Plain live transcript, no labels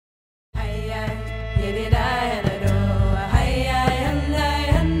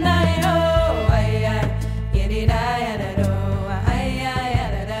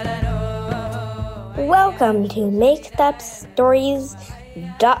Welcome to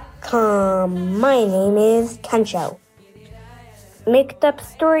MakedUpStories.com. My name is Kencho. Made Up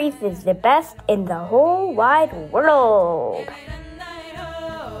Stories is the best in the whole wide world.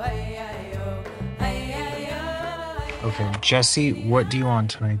 Okay, Jesse, what do you want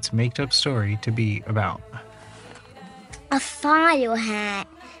tonight's Made Up Story to be about? A fire hat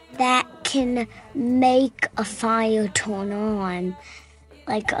that can make a fire turn on,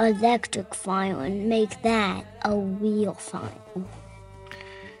 like an electric fire, and make that a real fire.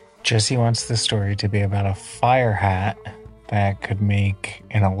 Jesse wants the story to be about a fire hat that could make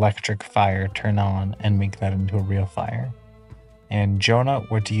an electric fire turn on and make that into a real fire. And Jonah,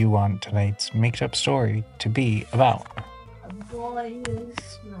 what do you want tonight's Made Up Story to be about? A boy who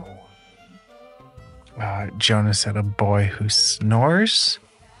snores. Jonah said a boy who snores?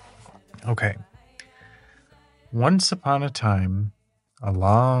 Okay. Once upon a time, a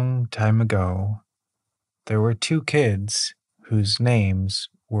long time ago, there were two kids whose names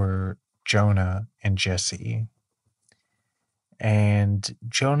were Jonah and Jesse. And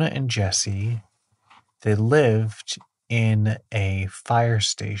Jonah and Jesse, they lived in a fire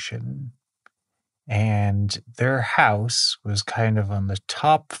station. And their house was kind of on the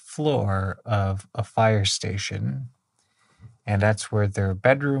top floor of a fire station. And that's where their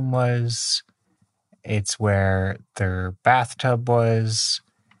bedroom was. It's where their bathtub was.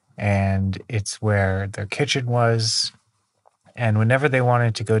 And it's where their kitchen was. And whenever they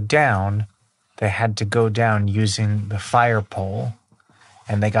wanted to go down, they had to go down using the fire pole.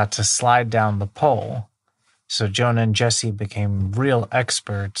 And they got to slide down the pole. So Jonah and Jesse became real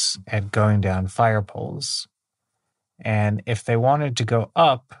experts at going down fire poles. And if they wanted to go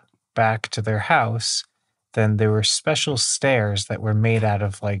up back to their house, then there were special stairs that were made out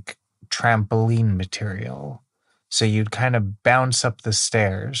of like trampoline material. So you'd kind of bounce up the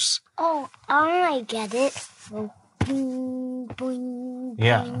stairs. Oh, I get it. So, boing, boing,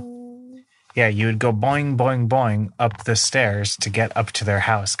 Yeah. boing. Yeah, you would go boing, boing, boing up the stairs to get up to their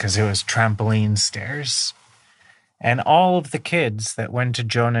house because it was trampoline stairs. And all of the kids that went to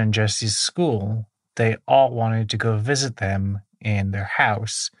Jonah and Jesse's school, they all wanted to go visit them in their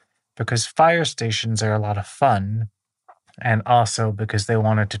house because fire stations are a lot of fun. And also because they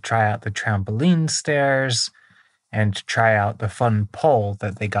wanted to try out the trampoline stairs and to try out the fun pole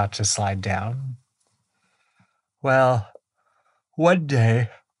that they got to slide down. Well, one day,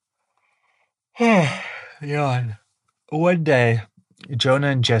 one day, Jonah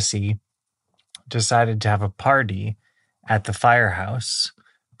and Jesse decided to have a party at the firehouse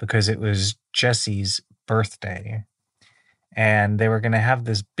because it was Jesse's birthday. And they were going to have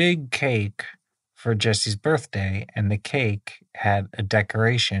this big cake for Jesse's birthday, and the cake had a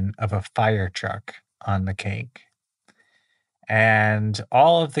decoration of a fire truck on the cake. And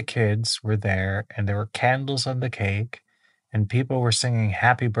all of the kids were there, and there were candles on the cake, and people were singing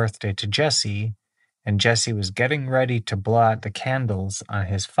happy birthday to Jesse, and Jesse was getting ready to blow out the candles on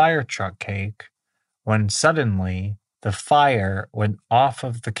his fire truck cake when suddenly the fire went off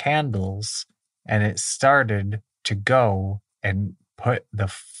of the candles and it started to go and put the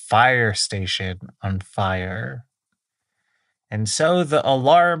fire station on fire. And so the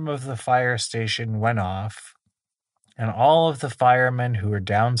alarm of the fire station went off, and all of the firemen who were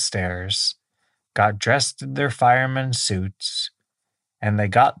downstairs got dressed in their firemen's suits, and they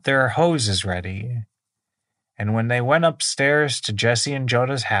got their hoses ready. And when they went upstairs to Jesse and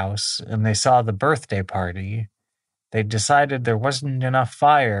Jonah's house and they saw the birthday party, they decided there wasn't enough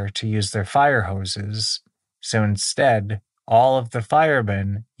fire to use their fire hoses. So instead, all of the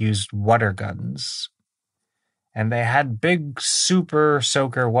firemen used water guns. And they had big super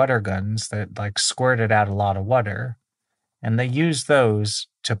soaker water guns that like squirted out a lot of water. And they used those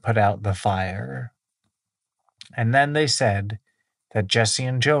to put out the fire. And then they said that Jesse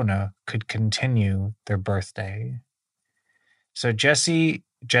and Jonah could continue their birthday. So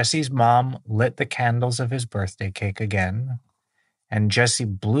Jesse's mom lit the candles of his birthday cake again, and Jesse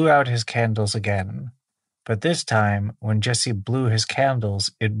blew out his candles again. But this time, when Jesse blew his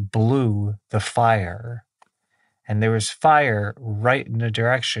candles, it blew the fire. And there was fire right in the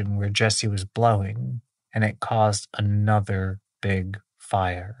direction where Jesse was blowing, and it caused another big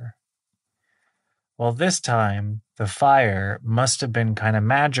fire. Well, this time, the fire must have been kind of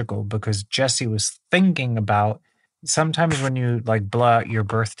magical because Jesse was thinking about, sometimes when you like blow out your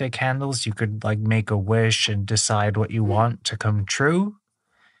birthday candles, you could like make a wish and decide what you want to come true.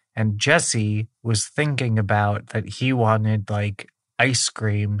 And Jesse was thinking about that he wanted like ice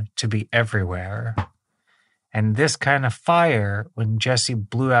cream to be everywhere. And this kind of fire, when Jesse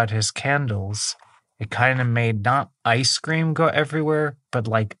blew out his candles, it kind of made not ice cream go everywhere, but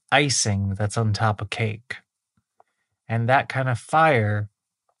like icing that's on top of cake. And that kind of fire,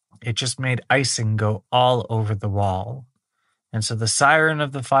 it just made icing go all over the wall. And so the siren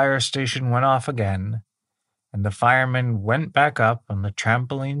of the fire station went off again, and the firemen went back up on the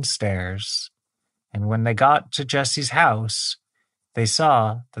trampoline stairs. And when they got to Jesse's house, they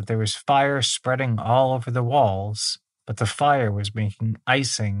saw that there was fire spreading all over the walls, but the fire was making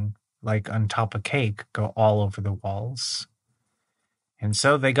icing, like on top of cake, go all over the walls. And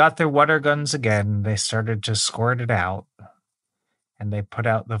so they got their water guns again, they started to squirt it out, and they put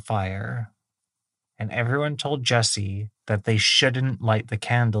out the fire. And everyone told Jesse that they shouldn't light the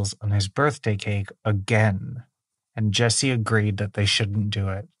candles on his birthday cake again. And Jesse agreed that they shouldn't do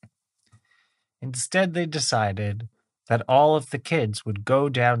it. Instead, they decided that all of the kids would go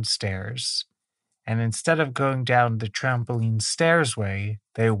downstairs. And instead of going down the trampoline stairs way,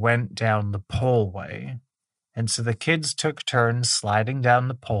 they went down the pole way. And so the kids took turns sliding down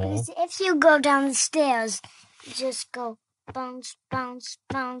the pole. Because if you go down the stairs, you just go bounce, bounce,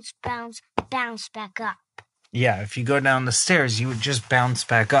 bounce, bounce, bounce back up. Yeah, if you go down the stairs, you would just bounce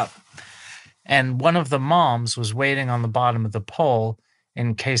back up. And one of the moms was waiting on the bottom of the pole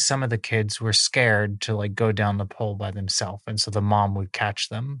in case some of the kids were scared to like go down the pole by themselves. And so the mom would catch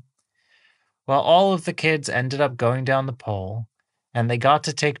them. Well, all of the kids ended up going down the pole, and they got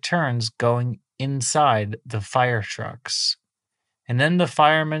to take turns going inside the fire trucks. And then the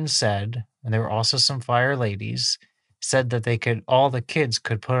firemen said, and there were also some fire ladies, said that all the kids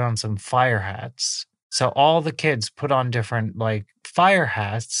could put on some fire hats. So all the kids put on different like fire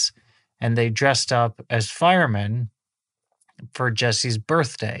hats, and they dressed up as firemen for Jesse's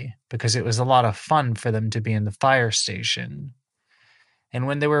birthday because it was a lot of fun for them to be in the fire station. And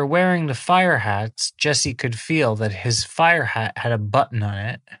when they were wearing the fire hats, Jesse could feel that his fire hat had a button on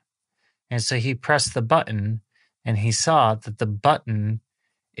it. And so he pressed the button, and he saw that the button,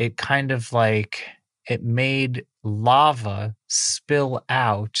 it kind of like, it made lava spill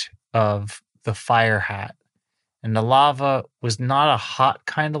out of the fire hat. And the lava was not a hot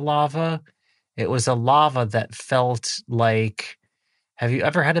kind of lava. It was a lava that felt like, have you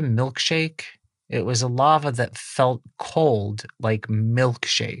ever had a milkshake? It was a lava that felt cold like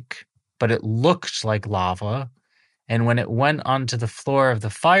milkshake, but it looked like lava. And when it went onto the floor of the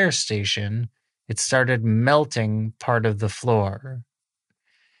fire station, it started melting part of the floor.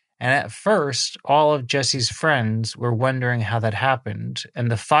 And at first, all of Jesse's friends were wondering how that happened,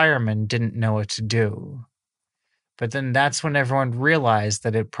 and the firemen didn't know what to do. But then that's when everyone realized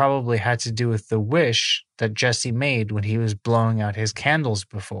that it probably had to do with the wish that Jesse made when he was blowing out his candles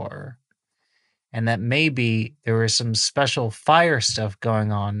before. And that maybe there was some special fire stuff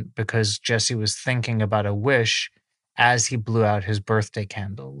going on because Jesse was thinking about a wish as he blew out his birthday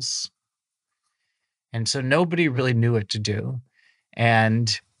candles. And so nobody really knew what to do.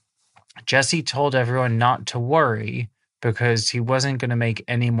 And Jesse told everyone not to worry because he wasn't going to make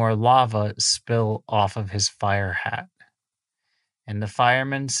any more lava spill off of his fire hat. And the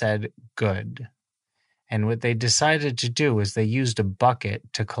firemen said, good. And what they decided to do was they used a bucket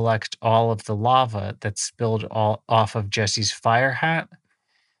to collect all of the lava that spilled all off of Jesse's fire hat.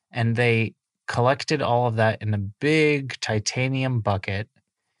 And they collected all of that in a big titanium bucket,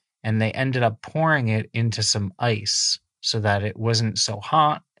 and they ended up pouring it into some ice so that it wasn't so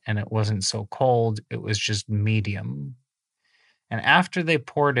hot and it wasn't so cold. It was just medium. And after they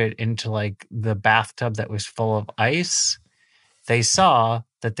poured it into like the bathtub that was full of ice, they saw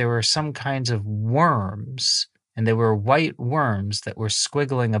that there were some kinds of worms, and they were white worms that were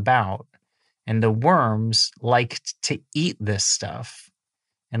squiggling about. And the worms liked to eat this stuff.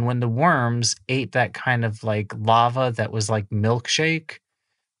 And when the worms ate that kind of like lava that was like milkshake,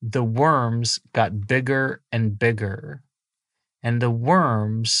 the worms got bigger and bigger. And the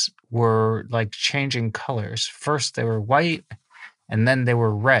worms were like changing colors. First they were white, and then they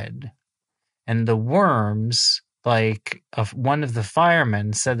were red. And the worms, like one of the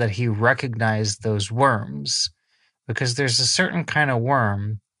firemen said that he recognized those worms because there's a certain kind of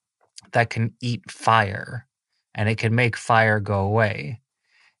worm that can eat fire, and it can make fire go away.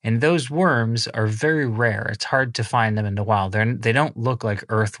 And those worms are very rare. It's hard to find them in the wild. They don't look like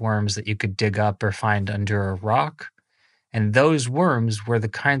earthworms that you could dig up or find under a rock. And those worms were the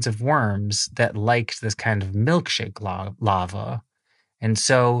kinds of worms that liked this kind of milkshake lava. And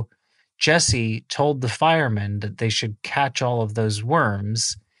so Jesse told the firemen that they should catch all of those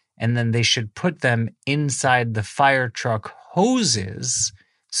worms, and then they should put them inside the fire truck hoses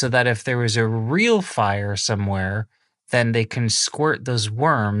so that if there was a real fire somewhere, then they can squirt those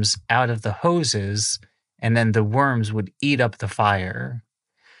worms out of the hoses, and then the worms would eat up the fire.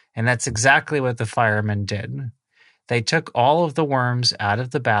 And that's exactly what the firemen did. They took all of the worms out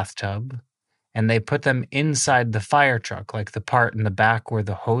of the bathtub and they put them inside the fire truck, like the part in the back where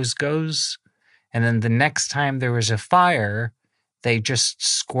the hose goes. And then the next time there was a fire, they just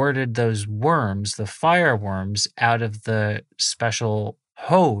squirted those worms, the fireworms, out of the special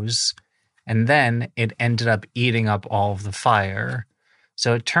hose, and then it ended up eating up all of the fire.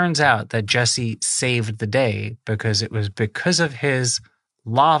 So it turns out that Jesse saved the day because it was because of his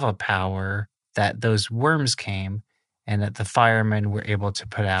lava power that those worms came and that the firemen were able to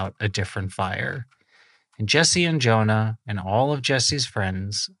put out a different fire. And Jesse and Jonah and all of Jesse's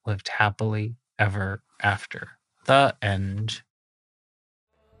friends lived happily ever after. The end.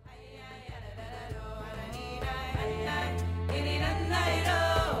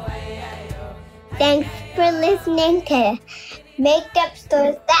 Thanks for listening to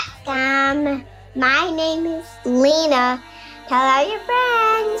MakeUpStories.com. My name is Lena. Tell all your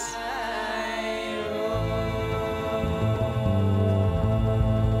friends.